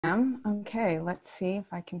Okay, let's see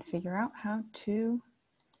if I can figure out how to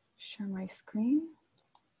share my screen.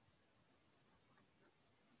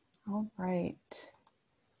 All right.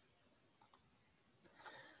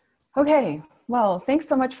 Okay, well, thanks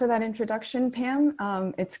so much for that introduction, Pam.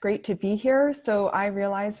 It's great to be here. So I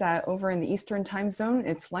realize that over in the Eastern time zone,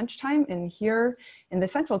 it's lunchtime, and here in the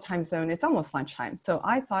Central time zone, it's almost lunchtime. So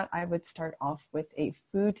I thought I would start off with a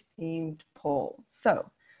food-themed poll. So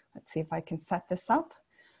let's see if I can set this up.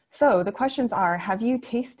 So the questions are, have you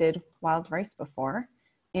tasted wild rice before?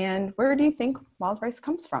 And where do you think wild rice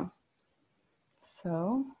comes from?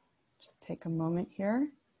 So just take a moment here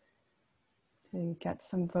to get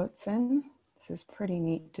some votes in. This is pretty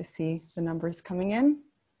neat to see the numbers coming in.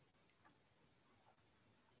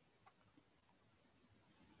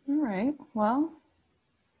 All right, well,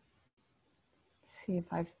 see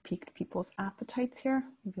if I've piqued people's appetites here.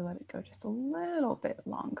 Maybe let it go just a little bit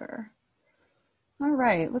longer. All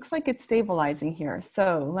right, looks like it's stabilizing here.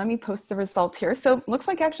 So let me post the results here. So looks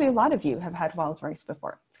like actually a lot of you have had wild rice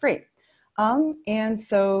before. It's great. And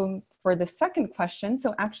so for the second question,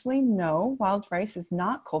 so actually no, wild rice is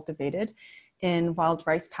not cultivated in wild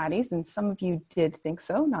rice paddies, and some of you did think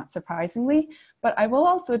so, not surprisingly, but I will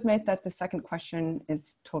also admit that the second question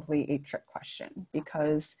is totally a trick question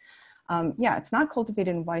because yeah, it's not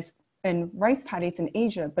cultivated in rice paddies in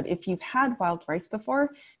Asia, but if you've had wild rice before,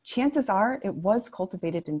 chances are it was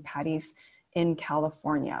cultivated in paddies in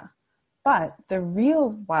California. But the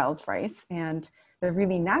real wild rice and the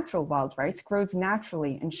really natural wild rice grows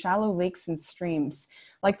naturally in shallow lakes and streams,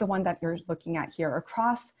 like the one that you're looking at here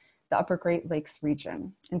across the Upper Great Lakes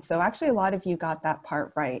region. And so actually a lot of you got that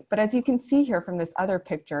part right. But as you can see here from this other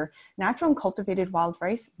picture, natural and cultivated wild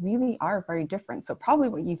rice really are very different. So probably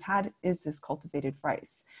what you've had is this cultivated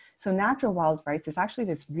rice. So natural wild rice is actually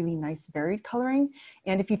this really nice varied coloring.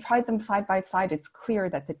 And if you tried them side by side, it's clear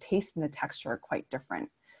that the taste and the texture are quite different.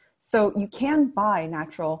 So you can buy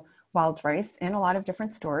natural wild rice in a lot of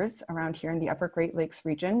different stores around here in the Upper Great Lakes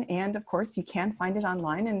region. And of course, you can find it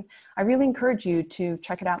online. And I really encourage you to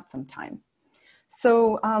check it out sometime.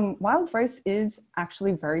 So wild rice is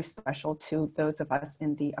actually very special to those of us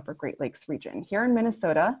in the Upper Great Lakes region. Here in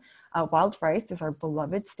Minnesota, wild rice is our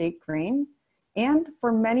beloved state grain. And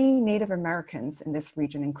for many Native Americans in this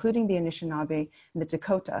region, including the Anishinaabe and the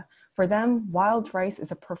Dakota, for them, wild rice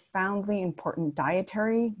is a profoundly important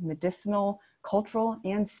dietary, medicinal, cultural,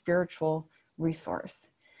 and spiritual resource.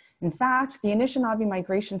 In fact, the Anishinaabe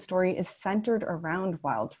migration story is centered around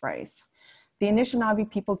wild rice. The Anishinaabe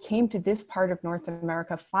people came to this part of North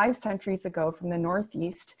America 5 centuries ago from the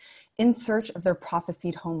Northeast in search of their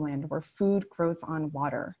prophesied homeland where food grows on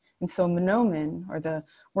water. And so Monoman, or the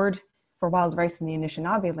word for wild rice in the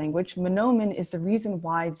Anishinaabe language, Monoman is the reason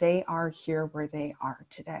why they are here where they are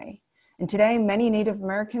today. And today, many Native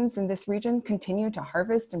Americans in this region continue to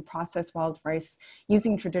harvest and process wild rice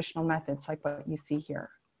using traditional methods like what you see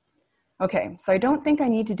here. Okay, so I don't think I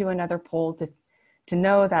need to do another poll to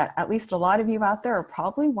know that at least a lot of you out there are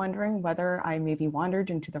probably wondering whether I maybe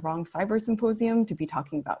wandered into the wrong cyber symposium to be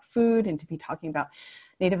talking about food and to be talking about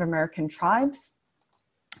Native American tribes.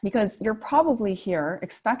 Because you're probably here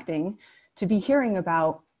expecting to be hearing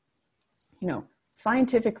about,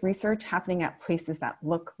 scientific research happening at places that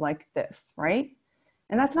look like this, right?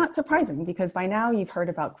 And that's not surprising because by now you've heard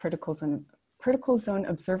about critical zone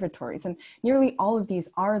observatories, and nearly all of these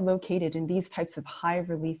are located in these types of high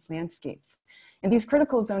relief landscapes. And these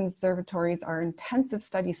critical zone observatories are intensive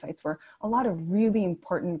study sites where a lot of really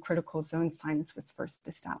important critical zone science was first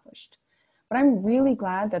established. But I'm really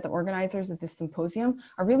glad that the organizers of this symposium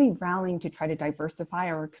are really rallying to try to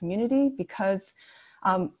diversify our community because,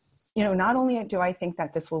 not only do I think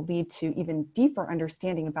that this will lead to even deeper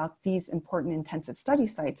understanding about these important intensive study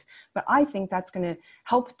sites, but I think that's going to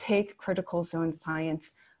help take critical zone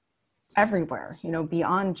science everywhere,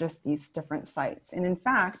 beyond just these different sites. And in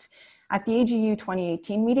fact, at the AGU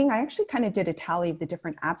 2018 meeting, I actually kind of did a tally of the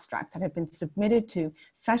different abstracts that had been submitted to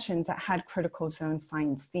sessions that had critical zone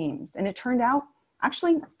science themes. And it turned out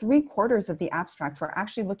actually 3/4 of the abstracts were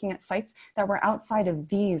actually looking at sites that were outside of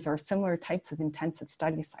these or similar types of intensive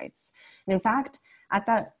study sites. And in fact, at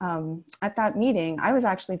that meeting, I was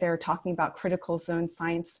actually there talking about critical zone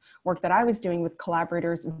science work that I was doing with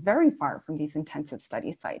collaborators very far from these intensive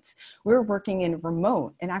study sites. We were working in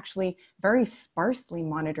remote and actually very sparsely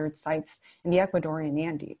monitored sites in the Ecuadorian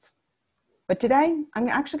Andes. But today, I'm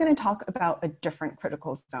actually going to talk about a different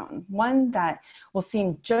critical zone, one that will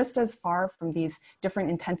seem just as far from these different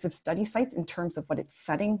intensive study sites in terms of what its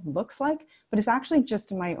setting looks like, but is actually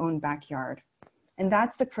just in my own backyard. And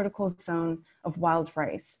that's the critical zone of wild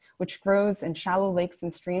rice, which grows in shallow lakes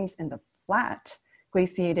and streams in the flat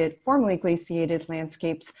formerly glaciated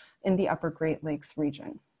landscapes in the upper Great Lakes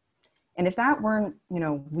region. And if that weren't,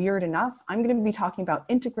 weird enough, I'm going to be talking about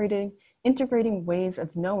integrating ways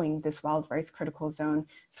of knowing this wild rice critical zone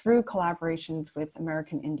through collaborations with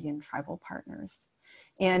American Indian tribal partners.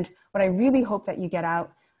 And what I really hope that you get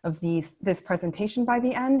out of this presentation by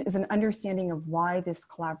the end is an understanding of why this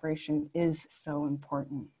collaboration is so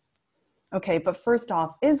important. Okay, but first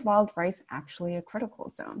off, is wild rice actually a critical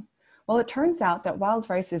zone? Well, it turns out that wild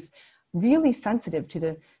rice is really sensitive to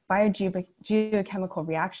the biogeochemical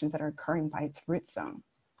reactions that are occurring by its root zone.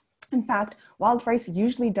 In fact, wild rice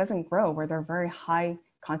usually doesn't grow where there are very high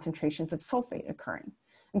concentrations of sulfate occurring.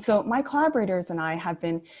 And so my collaborators and I have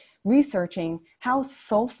been researching how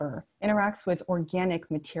sulfur interacts with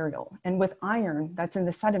organic material and with iron that's in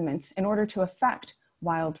the sediments in order to affect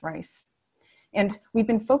wild rice. And we've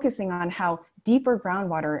been focusing on how deeper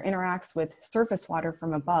groundwater interacts with surface water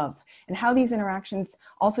from above, and how these interactions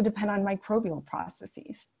also depend on microbial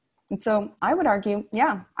processes. And so I would argue,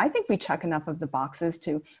 yeah, I think we check enough of the boxes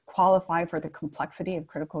to qualify for the complexity of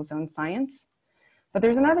critical zone science. But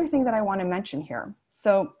there's another thing that I want to mention here.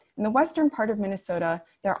 So in the western part of Minnesota,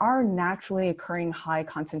 there are naturally occurring high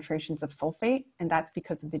concentrations of sulfate, and that's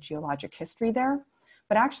because of the geologic history there.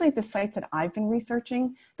 But actually at the sites that I've been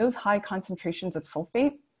researching, those high concentrations of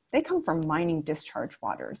sulfate, they come from mining discharge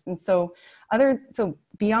waters. And so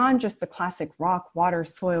beyond just the classic rock, water,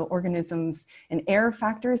 soil, organisms, and air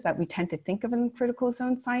factors that we tend to think of in critical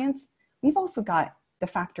zone science, we've also got the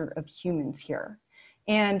factor of humans here.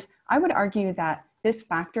 And I would argue that this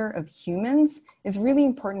factor of humans is really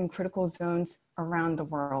important in critical zones around the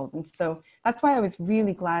world. And so that's why I was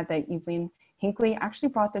really glad that Evelyn Hinckley actually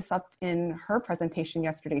brought this up in her presentation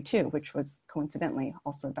yesterday too, which was coincidentally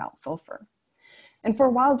also about sulfur. And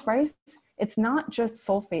for wild rice, it's not just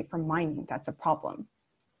sulfate from mining that's a problem.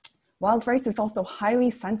 Wild rice is also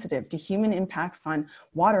highly sensitive to human impacts on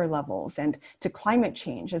water levels and to climate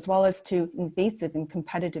change, as well as to invasive and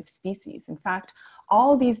competitive species. In fact,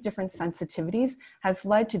 all these different sensitivities has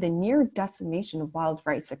led to the near decimation of wild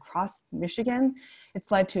rice across Michigan. It's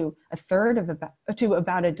led to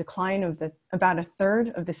about a decline of about a third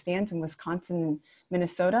of the stands in Wisconsin and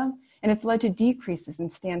Minnesota, and it's led to decreases in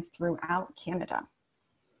stands throughout Canada.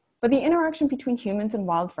 But the interaction between humans and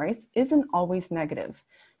wild rice isn't always negative.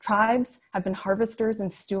 Tribes have been harvesters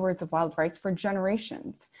and stewards of wild rice for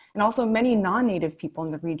generations, and also many non-native people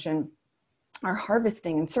in the region are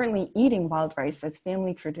harvesting and certainly eating wild rice as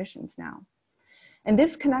family traditions now. And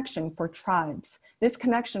this connection for tribes, this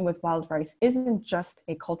connection with wild rice isn't just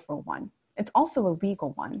a cultural one, it's also a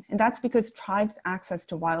legal one. And that's because tribes' access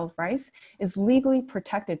to wild rice is legally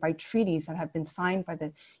protected by treaties that have been signed by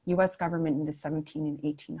the US government in the 17 and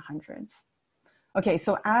 1800s. Okay,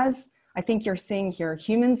 so as I think you're seeing here,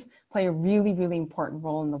 humans play a really, really important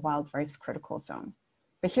role in the wild rice critical zone.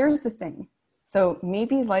 But here's the thing. So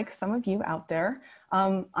maybe like some of you out there,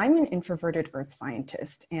 I'm an introverted earth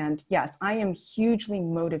scientist. And yes, I am hugely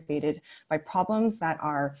motivated by problems that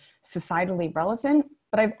are societally relevant,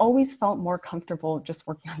 but I've always felt more comfortable just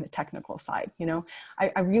working on the technical side.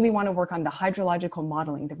 I really want to work on the hydrological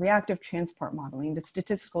modeling, the reactive transport modeling, the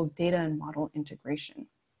statistical data and model integration.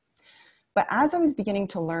 But as I was beginning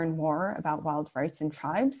to learn more about wild rice and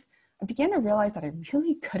tribes, I began to realize that I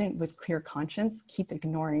really couldn't, with clear conscience, keep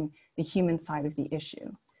ignoring the human side of the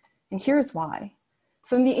issue. And here's why.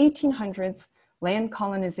 So in the 1800s, land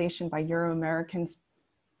colonization by Euro-Americans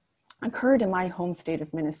occurred in my home state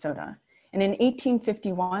of Minnesota. And in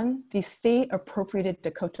 1851, the state appropriated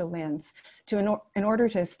Dakota lands in order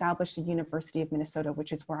to establish the University of Minnesota,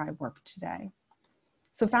 which is where I work today.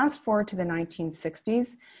 So fast forward to the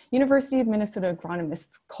 1960s, University of Minnesota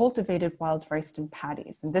agronomists cultivated wild rice in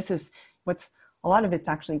paddies. And this is a lot of it's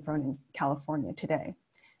actually grown in California today.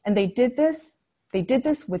 And they did this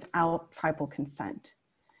without tribal consent.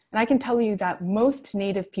 And I can tell you that most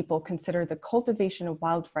Native people consider the cultivation of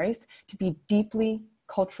wild rice to be deeply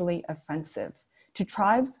culturally offensive. To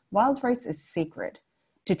tribes, wild rice is sacred.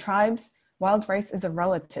 To tribes, wild rice is a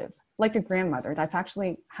relative, like a grandmother. That's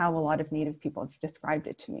actually how a lot of Native people have described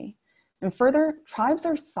it to me. And further, tribes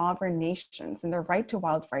are sovereign nations, and their right to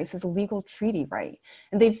wild rice is a legal treaty right.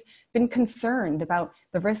 And they've been concerned about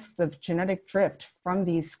the risks of genetic drift from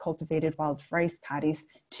these cultivated wild rice paddies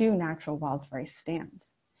to natural wild rice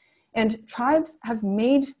stands. And tribes have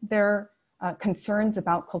made their concerns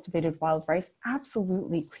about cultivated wild rice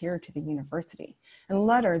absolutely clear to the university. In a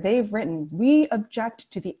letter they've written, "We object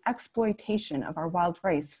to the exploitation of our wild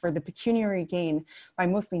rice for the pecuniary gain by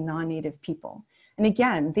mostly non-native people." And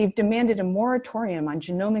again, they've demanded a moratorium on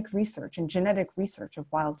genomic research and genetic research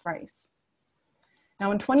of wild rice.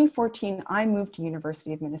 Now in 2014, I moved to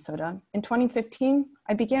University of Minnesota. In 2015,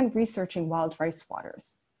 I began researching wild rice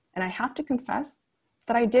waters. And I have to confess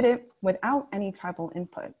that I did it without any tribal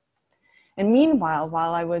input. And meanwhile,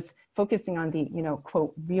 while I was focusing on the,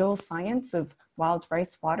 quote, real science of wild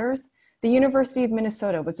rice waters, the University of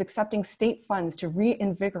Minnesota was accepting state funds to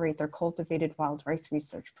reinvigorate their cultivated wild rice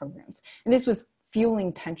research programs. And this was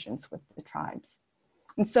fueling tensions with the tribes.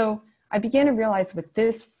 And so I began to realize with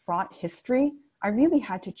this fraught history, I really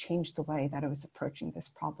had to change the way that I was approaching this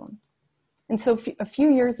problem. And so a few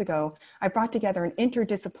years ago, I brought together an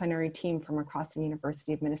interdisciplinary team from across the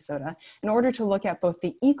University of Minnesota in order to look at both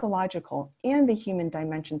the ecological and the human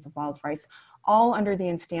dimensions of wild rice, all under the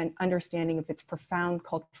understanding of its profound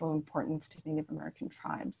cultural importance to Native American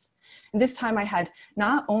tribes. And this time I had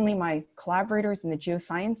not only my collaborators in the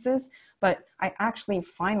geosciences, but I actually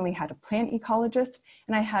finally had a plant ecologist,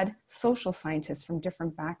 and I had social scientists from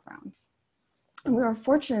different backgrounds. And we were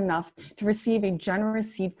fortunate enough to receive a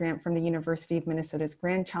generous seed grant from the University of Minnesota's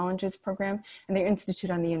Grand Challenges program and their Institute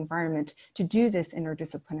on the Environment to do this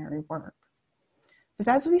interdisciplinary work. But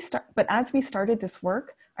as we started this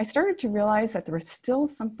work, I started to realize that there was still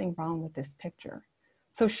something wrong with this picture.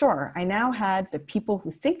 So sure, I now had the people who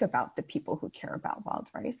think about the people who care about wild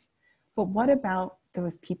rice, but what about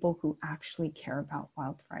those people who actually care about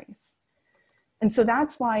wild rice? And so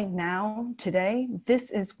that's why now, today, this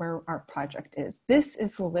is where our project is. This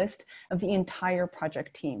is the list of the entire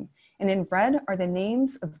project team. And in red are the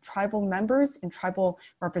names of tribal members and tribal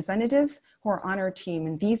representatives who are on our team.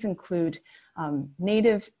 And these include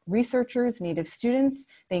Native researchers, Native students,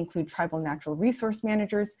 they include tribal natural resource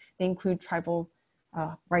managers, they include tribal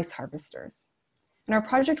rice harvesters. And our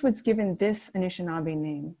project was given this Anishinaabe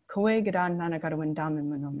name, Koegadan Nanagarawindamin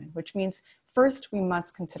Monomen, which means first we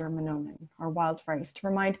must consider monomen, or wild rice, to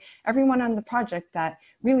remind everyone on the project that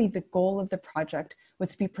really the goal of the project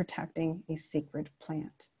was to be protecting a sacred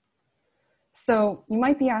plant. So you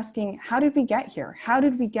might be asking, how did we get here? How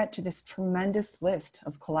did we get to this tremendous list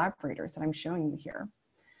of collaborators that I'm showing you here?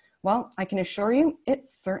 Well, I can assure you, it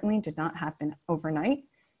certainly did not happen overnight.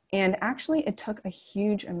 And actually, it took a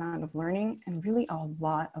huge amount of learning and really a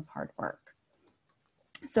lot of hard work.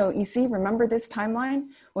 So you see, remember this timeline?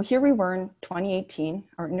 Well, here we were in 2018,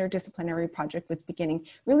 our interdisciplinary project was beginning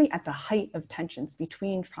really at the height of tensions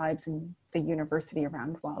between tribes and the university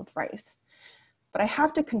around wild rice. But I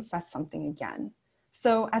have to confess something again.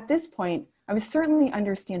 So at this point, I was certainly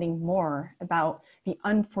understanding more about the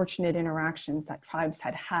unfortunate interactions that tribes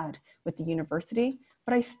had had with the university,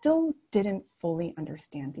 but I still didn't fully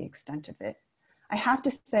understand the extent of it. I have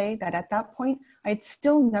to say that at that point, I had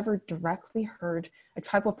still never directly heard a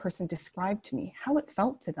tribal person describe to me how it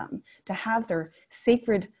felt to them to have their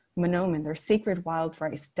sacred monomen, their sacred wild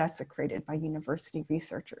rice, desecrated by university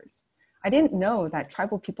researchers. I didn't know that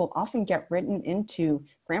tribal people often get written into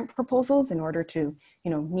grant proposals in order to,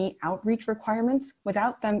 meet outreach requirements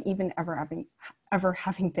without them even ever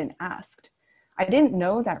having been asked. I didn't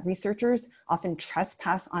know that researchers often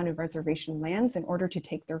trespass onto reservation lands in order to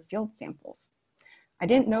take their field samples. I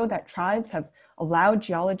didn't know that tribes have allowed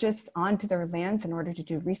geologists onto their lands in order to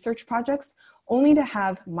do research projects, only to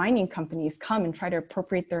have mining companies come and try to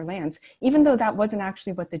appropriate their lands, even though that wasn't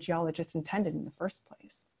actually what the geologists intended in the first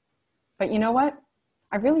place. But you know what?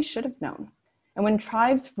 I really should have known. And when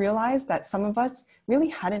tribes realized that some of us really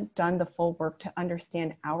hadn't done the full work to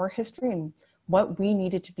understand our history and what we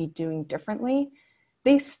needed to be doing differently,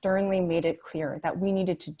 they sternly made it clear that we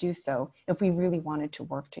needed to do so if we really wanted to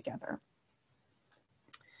work together.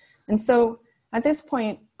 And so at this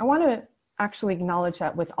point, I want to actually acknowledge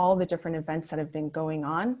that with all the different events that have been going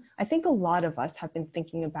on, I think a lot of us have been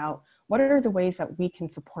thinking about what are the ways that we can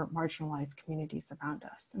support marginalized communities around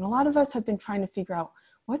us. And a lot of us have been trying to figure out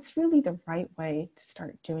what's really the right way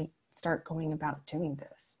to start going about doing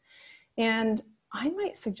this. And I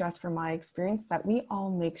might suggest from my experience that we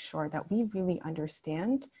all make sure that we really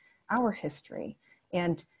understand our history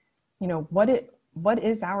and what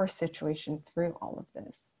is our situation through all of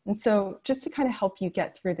this. And so just to kind of help you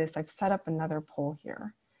get through this, I've set up another poll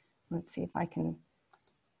here. Let's see if I can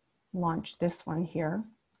launch this one here.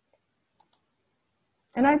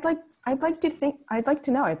 And I'd like you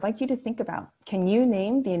to think about, can you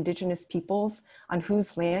name the indigenous peoples on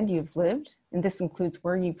whose land you've lived? And this includes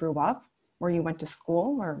where you grew up, where you went to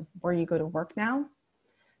school, or where you go to work now.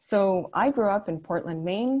 So I grew up in Portland,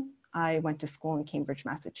 Maine. I went to school in Cambridge,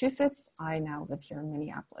 Massachusetts. I now live here in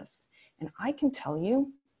Minneapolis. And I can tell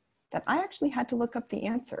you that I actually had to look up the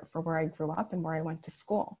answer for where I grew up and where I went to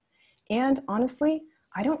school. And honestly,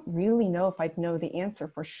 I don't really know if I'd know the answer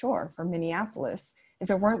for sure for Minneapolis if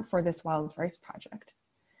it weren't for this Wild Rice Project.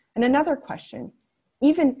 And another question,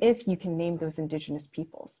 even if you can name those indigenous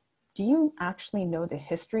peoples, do you actually know the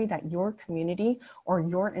history that your community or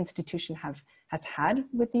your institution has had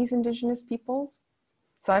with these indigenous peoples?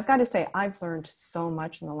 So I've got to say, I've learned so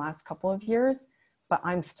much in the last couple of years, but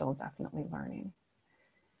I'm still definitely learning.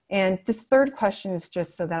 And this third question is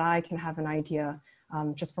just so that I can have an idea,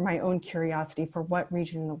 just for my own curiosity, for what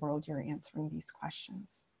region in the world you're answering these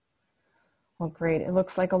questions. Well, great. It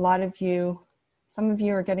looks like a lot of you, some of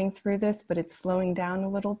you are getting through this, but it's slowing down a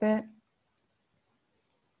little bit.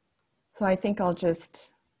 So I think I'll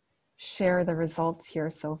just share the results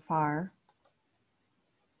here so far.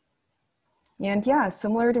 And yeah,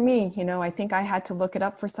 similar to me, you know, I think I had to look it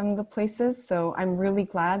up for some of the places. So I'm really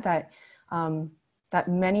glad that, that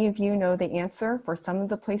many of you know the answer for some of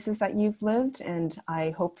the places that you've lived. And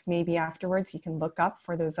I hope maybe afterwards you can look up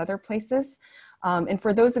for those other places. And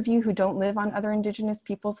for those of you who don't live on other Indigenous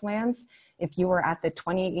peoples' lands, if you were at the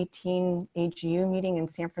 2018 AGU meeting in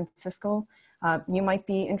San Francisco, you might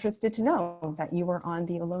be interested to know that you were on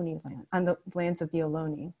the Ohlone land, on the lands of the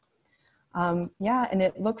Ohlone. Yeah, and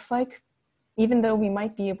it looks like, even though we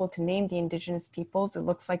might be able to name the indigenous peoples, it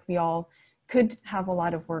looks like we all could have a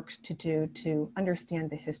lot of work to do to understand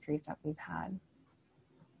the histories that we've had.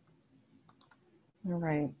 All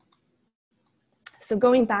right. So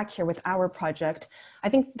going back here with our project, I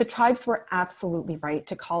think the tribes were absolutely right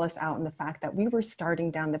to call us out on the fact that we were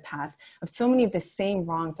starting down the path of so many of the same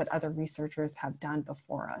wrongs that other researchers have done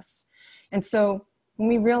before us. And so when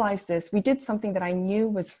we realized this, we did something that I knew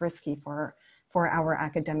was risky for our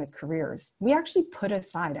academic careers. We actually put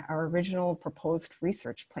aside our original proposed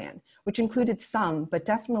research plan, which included some, but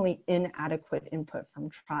definitely inadequate input from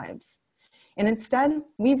tribes. And instead,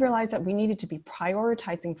 we realized that we needed to be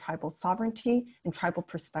prioritizing tribal sovereignty and tribal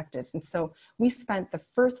perspectives. And so we spent the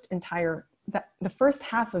first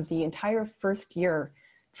half of the entire first year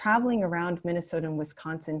traveling around Minnesota and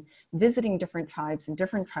Wisconsin, visiting different tribes and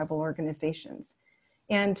different tribal organizations.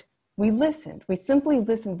 And we listened. We simply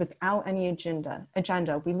listened without any agenda.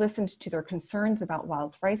 We listened to their concerns about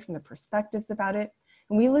wild rice and the perspectives about it.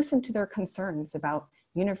 And we listened to their concerns about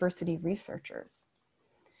university researchers.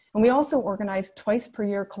 And we also organized twice per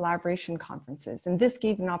year collaboration conferences. And this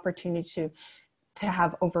gave an opportunity to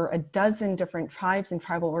have over a dozen different tribes and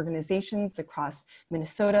tribal organizations across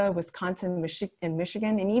Minnesota, Wisconsin, and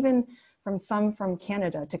Michigan, and even some from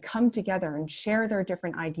Canada to come together and share their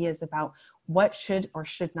different ideas about what should or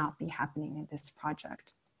should not be happening in this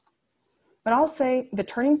project. But I'll say the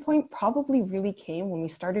turning point probably really came when we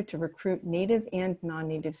started to recruit Native and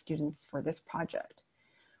non-Native students for this project.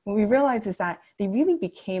 What we realized is that they really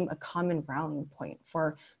became a common rallying point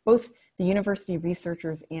for both the university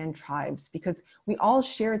researchers and tribes, because we all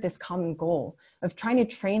shared this common goal of trying to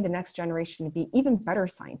train the next generation to be even better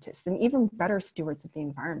scientists and even better stewards of the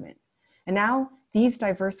environment. And now these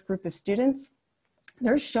diverse group of students,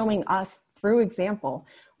 they're showing us through example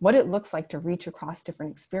what it looks like to reach across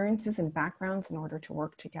different experiences and backgrounds in order to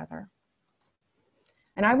work together.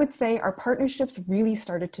 And I would say our partnerships really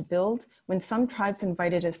started to build when some tribes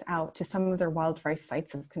invited us out to some of their wild rice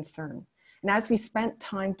sites of concern. And as we spent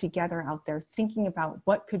time together out there thinking about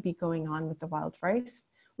what could be going on with the wild rice,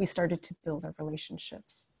 we started to build our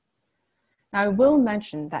relationships. Now I will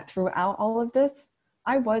mention that throughout all of this,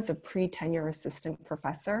 I was a pre-tenure assistant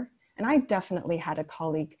professor, and I definitely had a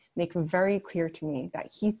colleague make very clear to me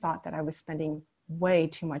that he thought that I was spending way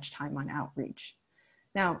too much time on outreach.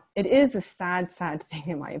 Now, it is a sad, sad thing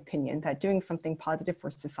in my opinion that doing something positive for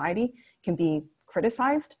society can be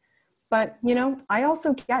criticized, but you know, I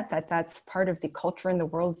also get that that's part of the culture and the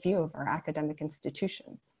worldview of our academic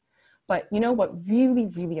institutions. But you know what really,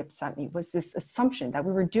 really upset me was this assumption that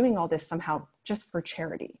we were doing all this somehow just for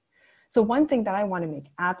charity. So one thing that I want to make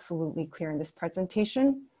absolutely clear in this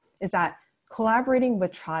presentation is that collaborating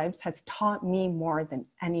with tribes has taught me more than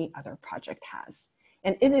any other project has.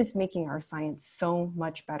 And it is making our science so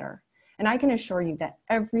much better. And I can assure you that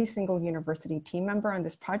every single university team member on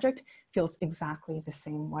this project feels exactly the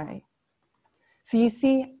same way. So you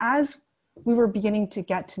see, as we were beginning to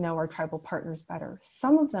get to know our tribal partners better,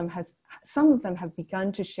 some of them have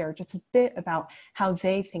begun to share just a bit about how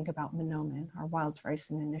they think about Mahnomen, our wild rice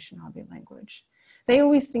and Anishinaabe language. They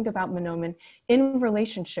always think about Mahnomen in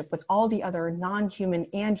relationship with all the other non-human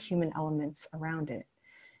and human elements around it.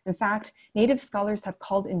 In fact, Native scholars have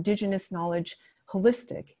called Indigenous knowledge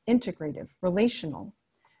holistic, integrative, relational.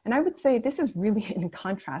 And I would say this is really in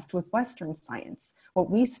contrast with Western science, what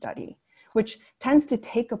we study, which tends to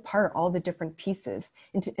take apart all the different pieces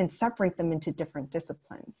and separate them into different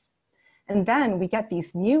disciplines. And then we get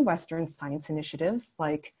these new Western science initiatives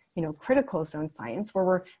like, you know, critical zone science, where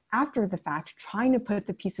we're after the fact trying to put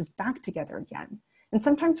the pieces back together again. And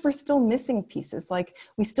sometimes we're still missing pieces, like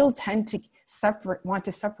we still tend to want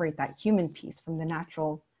to separate that human piece from the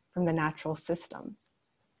natural system.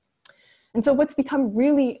 And so what's become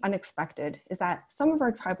really unexpected is that some of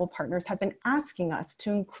our tribal partners have been asking us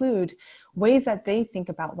to include ways that they think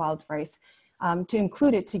about wild rice, to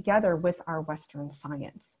include it together with our Western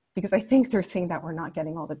science, because I think they're seeing that we're not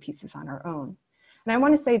getting all the pieces on our own. And I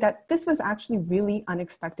want to say that this was actually really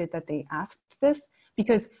unexpected that they asked this,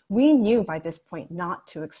 because we knew by this point not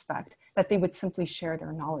to expect that they would simply share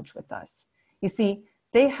their knowledge with us. You see,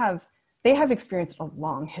 they have experienced a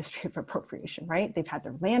long history of appropriation, right? They've had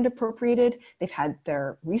their land appropriated, they've had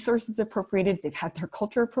their resources appropriated, they've had their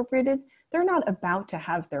culture appropriated. They're not about to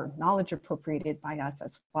have their knowledge appropriated by us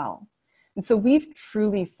as well. And so we've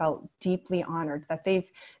truly felt deeply honored that they've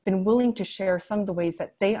been willing to share some of the ways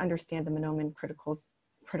that they understand the Mahnomen critical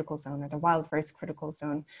zone, or the wild rice critical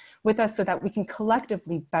zone, with us, so that we can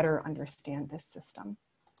collectively better understand this system.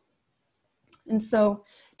 And so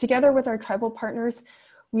together with our tribal partners,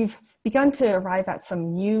 we've begun to arrive at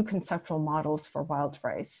some new conceptual models for wild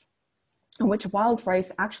rice, in which wild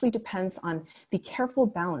rice actually depends on the careful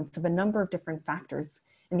balance of a number of different factors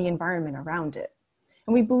in the environment around it.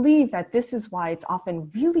 And we believe that this is why it's often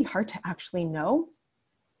really hard to actually know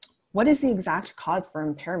what is the exact cause for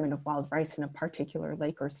impairment of wild rice in a particular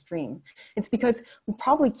lake or stream. It's because we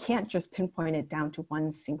probably can't just pinpoint it down to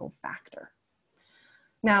one single factor.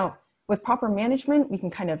 Now, with proper management, we can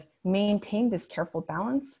kind of maintain this careful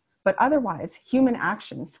balance, but otherwise, human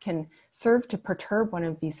actions can serve to perturb one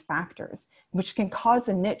of these factors, which can cause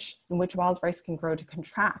a niche in which wild rice can grow to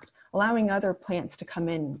contract, allowing other plants to come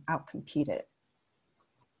in and outcompete it.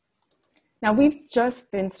 Now, we've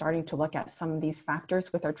just been starting to look at some of these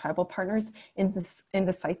factors with our tribal partners in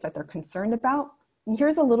the sites that they're concerned about. And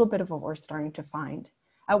here's a little bit of what we're starting to find.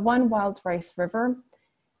 At one wild rice river,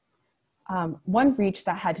 one reach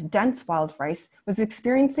that had dense wild rice was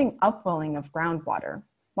experiencing upwelling of groundwater,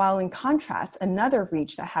 while in contrast, another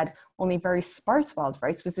reach that had only very sparse wild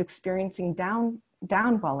rice was experiencing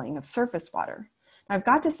downwelling of surface water. Now, I've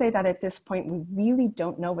got to say that at this point, we really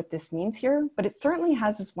don't know what this means here, but it certainly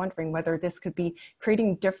has us wondering whether this could be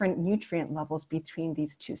creating different nutrient levels between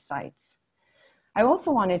these two sites. I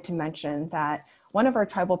also wanted to mention that one of our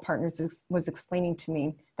tribal partners was explaining to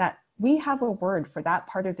me that we have a word for that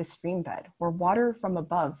part of the stream bed where water from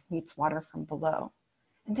above meets water from below.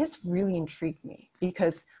 And this really intrigued me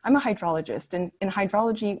because I'm a hydrologist, and in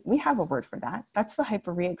hydrology, we have a word for that. That's the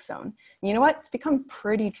hyporheic zone. And you know what? It's become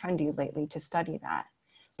pretty trendy lately to study that.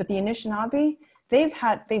 But the Anishinaabe,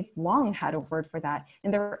 they've long had a word for that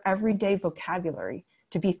in their everyday vocabulary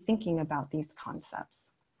to be thinking about these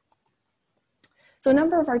concepts. So a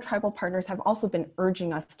number of our tribal partners have also been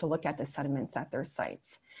urging us to look at the sediments at their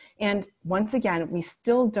sites. And once again, we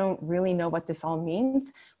still don't really know what this all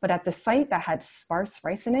means, but at the site that had sparse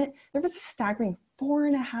rice in it, there was a staggering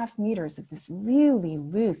 4.5 meters of this really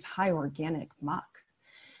loose, high organic muck.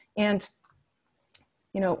 And,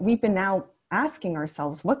 you know, we've been now asking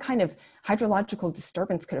ourselves what kind of hydrological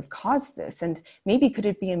disturbance could have caused this? And maybe could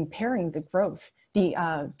it be impairing the growth,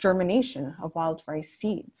 the germination of wild rice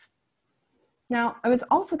seeds? Now, I was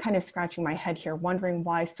also kind of scratching my head here, wondering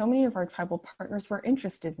why so many of our tribal partners were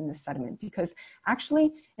interested in this sediment, because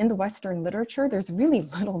actually in the Western literature, there's really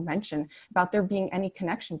little mention about there being any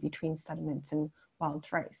connection between sediments and wild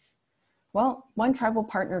rice. Well, one tribal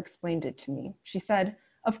partner explained it to me. She said,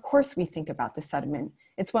 "Of course we think about the sediment.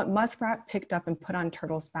 It's what muskrat picked up and put on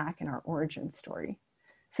turtle's back in our origin story."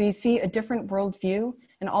 So you see a different worldview,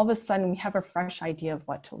 and all of a sudden we have a fresh idea of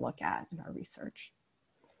what to look at in our research.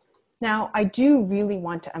 Now, I do really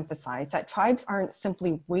want to emphasize that tribes aren't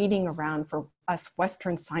simply waiting around for us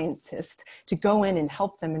Western scientists to go in and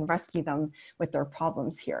help them and rescue them with their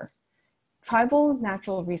problems here. Tribal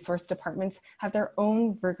natural resource departments have their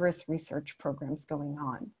own rigorous research programs going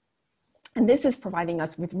on. And this is providing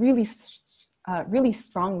us with really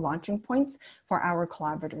strong launching points for our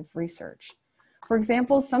collaborative research. For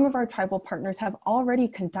example, some of our tribal partners have already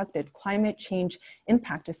conducted climate change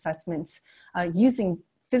impact assessments using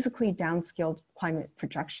physically downscaled climate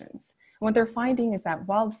projections. And what they're finding is that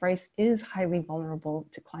wild rice is highly vulnerable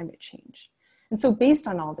to climate change. And so based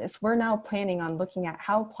on all this, we're now planning on looking at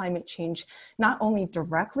how climate change not only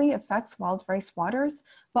directly affects wild rice waters,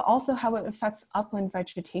 but also how it affects upland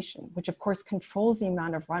vegetation, which of course controls the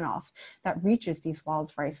amount of runoff that reaches these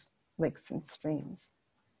wild rice lakes and streams.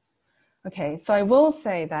 Okay, so I will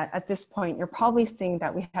say that at this point, you're probably seeing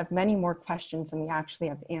that we have many more questions than we actually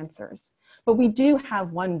have answers. But we do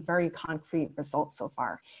have one very concrete result so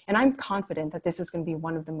far. And I'm confident that this is going to be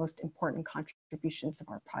one of the most important contributions of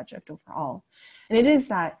our project overall. And it is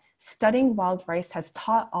that studying wild rice has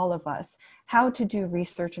taught all of us how to do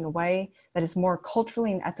research in a way that is more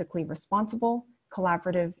culturally and ethically responsible,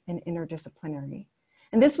 collaborative, and interdisciplinary.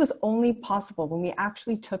 And this was only possible when we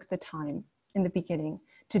actually took the time in the beginning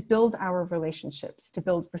to build our relationships, to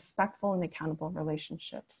build respectful and accountable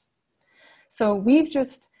relationships. So we've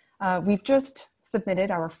just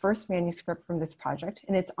submitted our first manuscript from this project,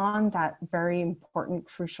 and it's on that very important,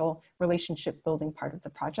 crucial relationship building part of the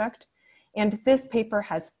project. And this paper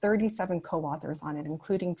has 37 co-authors on it,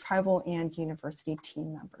 including tribal and university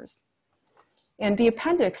team members. And the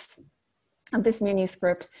appendix of this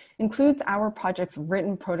manuscript includes our project's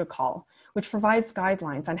written protocol, which provides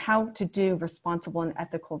guidelines on how to do responsible and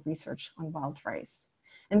ethical research on wild rice.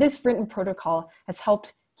 And this written protocol has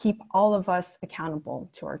helped keep all of us accountable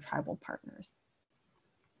to our tribal partners.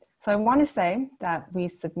 So I want to say that we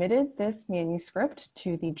submitted this manuscript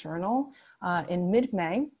to the journal in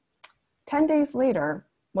mid-May. 10 days later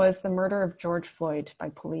was the murder of George Floyd by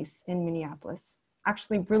police in Minneapolis,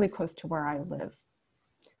 actually really close to where I live.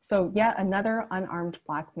 So yet another unarmed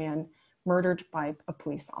Black man murdered by a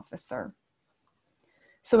police officer.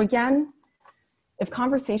 So again, if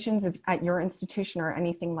conversations at your institution are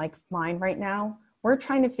anything like mine right now, we're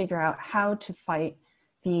trying to figure out how to fight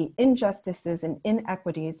the injustices and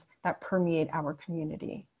inequities that permeate our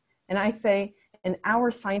community. And I say in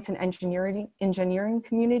our science and engineering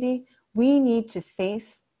community, we need to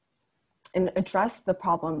face and address the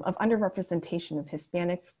problem of underrepresentation of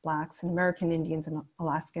Hispanics, Blacks, and American Indians and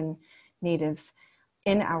Alaskan Natives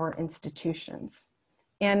in our institutions.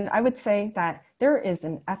 And I would say that there is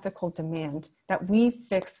an ethical demand that we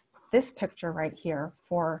fix this picture right here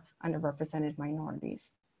for underrepresented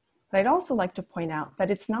minorities. But I'd also like to point out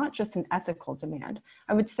that it's not just an ethical demand.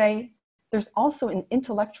 I would say there's also an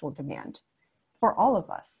intellectual demand for all of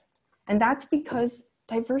us. And that's because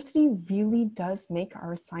diversity really does make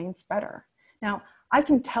our science better. Now, I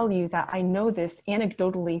can tell you that I know this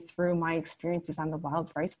anecdotally through my experiences on the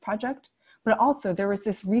Wild Rice Project, but also there was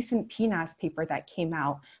this recent PNAS paper that came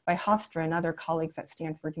out by Hofstra and other colleagues at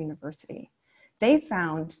Stanford University. They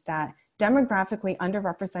found that demographically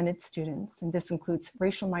underrepresented students, and this includes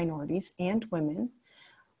racial minorities and women,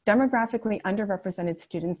 demographically underrepresented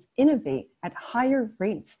students innovate at higher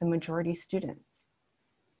rates than majority students.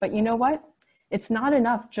 But you know what? It's not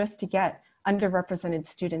enough just to get underrepresented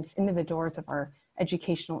students into the doors of our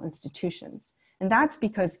educational institutions. And that's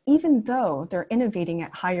because even though they're innovating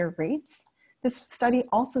at higher rates, this study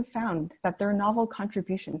also found that their novel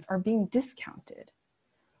contributions are being discounted.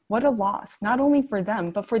 What a loss, not only for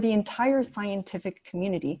them, but for the entire scientific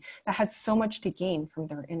community that had so much to gain from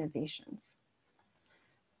their innovations.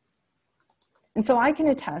 And so I can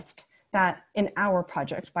attest that in our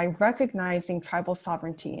project, by recognizing tribal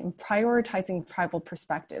sovereignty and prioritizing tribal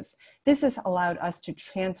perspectives, this has allowed us to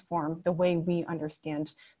transform the way we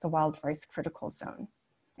understand the wild rice critical zone.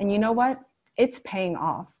 And you know what? It's paying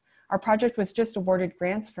off. Our project was just awarded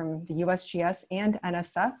grants from the USGS and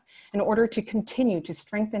NSF in order to continue to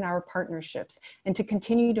strengthen our partnerships and to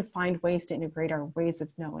continue to find ways to integrate our ways of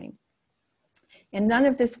knowing. And none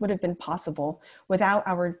of this would have been possible without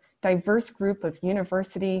our diverse group of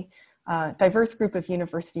university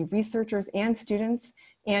researchers and students,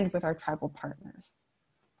 and with our tribal partners.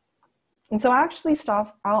 And so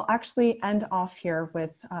I'll actually end off here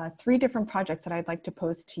with three different projects that I'd like to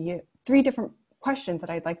pose to you, three different questions that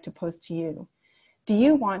I'd like to pose to you. Do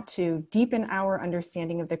you want to deepen our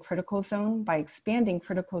understanding of the critical zone by expanding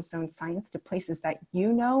critical zone science to places that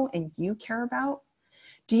you know and you care about?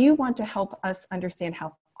 Do you want to help us understand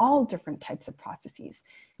how all different types of processes,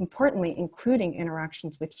 importantly, including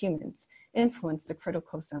interactions with humans, influence the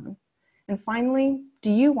critical zone? And finally, do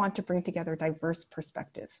you want to bring together diverse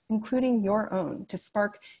perspectives, including your own, to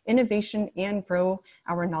spark innovation and grow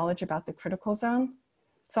our knowledge about the critical zone?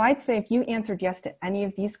 So I'd say if you answered yes to any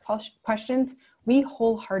of these questions, we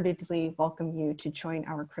wholeheartedly welcome you to join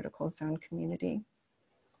our critical zone community.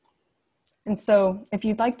 And so if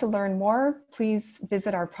you'd like to learn more, please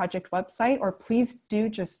visit our project website, or please do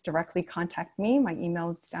just directly contact me. My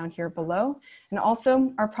email is down here below. And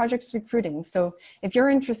also our project's recruiting. So if you're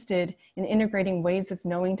interested in integrating ways of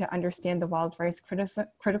knowing to understand the wild rice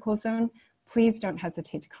critical zone, please don't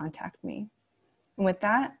hesitate to contact me. And with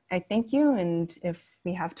that, I thank you. And if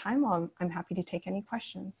we have time, I'm happy to take any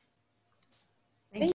questions.